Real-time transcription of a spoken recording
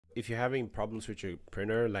if you're having problems with your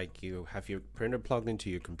printer, like you have your printer plugged into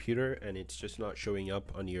your computer and it's just not showing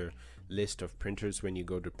up on your list of printers when you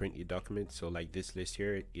go to print your document, so like this list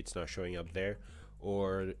here, it's not showing up there,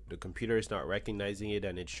 or the computer is not recognizing it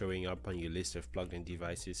and it's showing up on your list of plugged in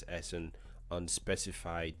devices as an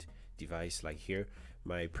unspecified device, like here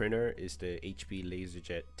my printer is the HP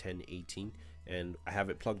Laserjet 1018 and I have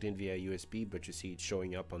it plugged in via USB, but you see it's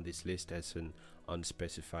showing up on this list as an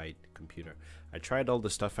unspecified computer. I tried all the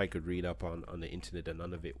stuff I could read up on the internet and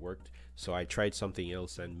none of it worked, so I tried something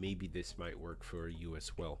else and maybe this might work for you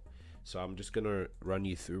as well. So I'm just gonna run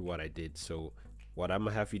you through what I did. So what I'm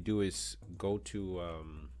gonna have you do is go to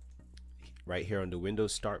right here on the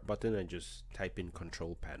Windows Start button and just type in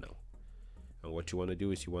Control Panel. And what you want to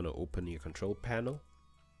do is you want to open your Control Panel,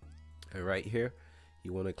 and right here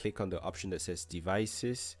you want to click on the option that says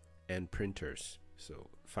Devices and Printers. So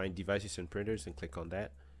find Devices and Printers and click on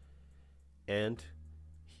that, and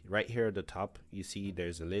right here at the top you see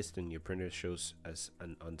there's a list and your printer shows as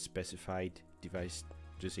an unspecified device.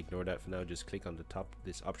 Just ignore that for now, just click on the top,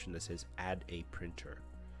 this option that says Add a Printer.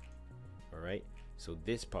 Alright, so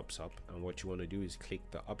this pops up, and what you want to do is click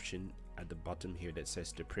the option at the bottom here that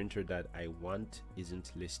says the printer that I want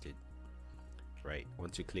isn't listed. Right,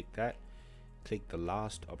 once you click that, click the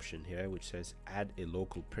last option here which says add a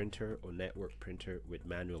local printer or network printer with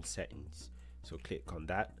manual settings. So click on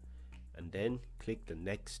that and then click the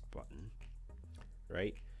next button,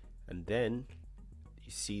 right? And then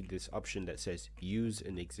you see this option that says use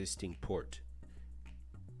an existing port.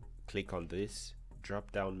 Click on this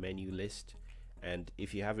drop down menu list, and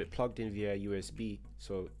if you have it plugged in via USB,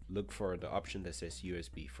 so look for the option that says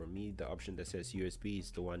USB. For me, the option that says USB is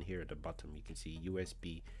the one here at the bottom. You can see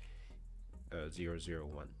USB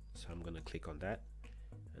 001. So I'm going to click on that,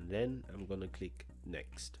 and then I'm going to click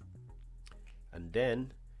next, and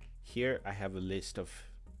then here I have a list of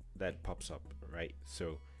that pops up, right?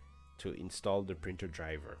 So to install the printer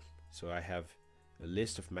driver, so I have a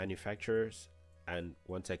list of manufacturers, and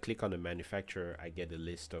once I click on the manufacturer I get a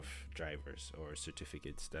list of drivers or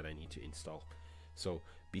certificates that I need to install. So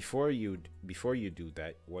before you do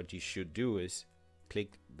that, what you should do is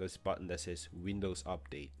click this button that says Windows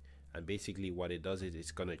Update, and basically what it does is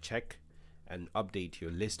it's gonna check and update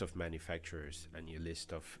your list of manufacturers and your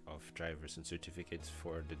list of drivers and certificates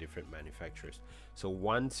for the different manufacturers. So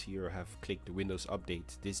once you have clicked the Windows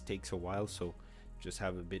Update, this takes a while, so just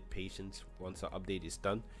have a bit patience. Once the update is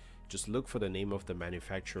done, just look for the name of the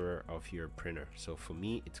manufacturer of your printer. So for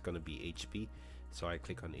me it's gonna be HP, so I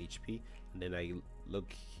click on HP, and then I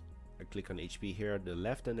click on HP here at the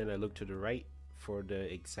left, and then I look to the right for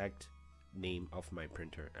the exact name of my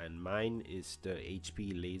printer, and mine is the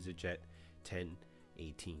HP Laserjet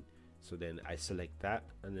 1018. So then I select that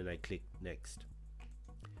and then I click next.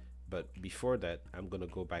 But before that, I'm gonna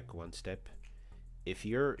go back one step. If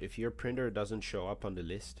your printer doesn't show up on the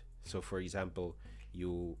list, so for example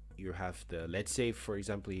you have the, let's say for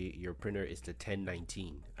example your printer is the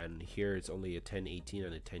 1019 and here it's only a 1018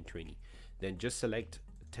 and a 1020, then just select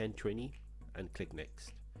 1020 and click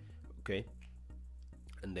next. Okay,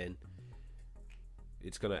 and then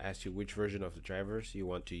it's gonna ask you which version of the drivers you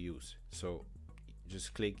want to use, so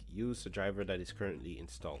just click use the driver that is currently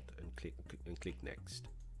installed and click next.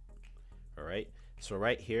 All right, so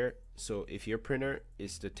right here, so if your printer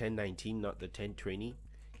is the 1019 not the 1020,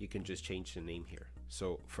 you can just change the name here.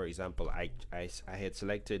 So for example I had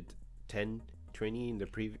selected 1020 in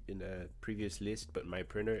the previous list, but my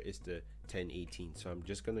printer is the 1018, so I'm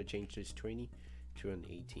just gonna change this 20 to an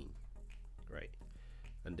 18, right?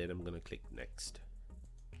 And then I'm gonna click next.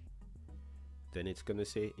 Then it's gonna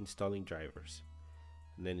say installing drivers,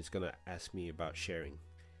 and then it's gonna ask me about sharing.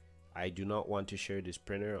 I do not want to share this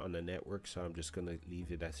printer on the network, so I'm just gonna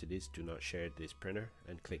leave it as it is, do not share this printer,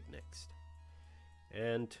 and click next.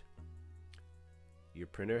 And your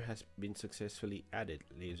printer has been successfully added,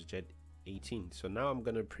 Laserjet 18. So now I'm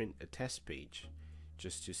gonna print a test page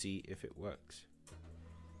just to see if it works.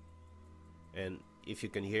 And if you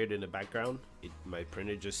can hear it in the background, my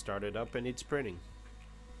printer just started up and it's printing.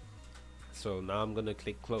 So now I'm gonna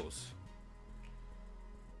click close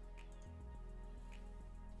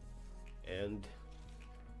and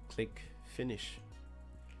click finish.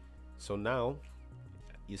 So now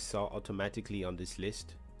you saw automatically on this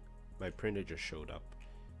list my printer just showed up,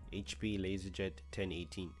 HP Laserjet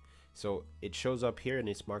 1018. So it shows up here and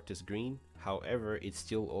it's marked as green. However, it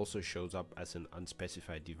still also shows up as an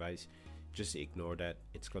unspecified device. Just ignore that,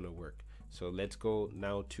 it's gonna work. So let's go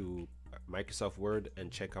now to Microsoft Word and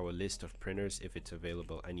check our list of printers if it's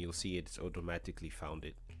available, and you'll see it's automatically found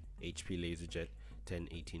it, HP Laserjet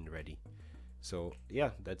 1018 ready. So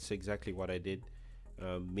yeah, that's exactly what I did.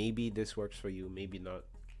 Maybe this works for you, maybe not.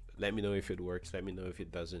 Let me know if it works, let me know if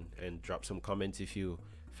it doesn't, and drop some comments if you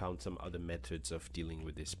found some other methods of dealing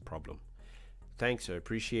with this problem. Thanks, I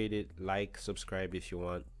appreciate it. Like, subscribe if you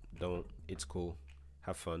want. Don't, it's cool.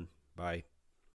 Have fun. Bye.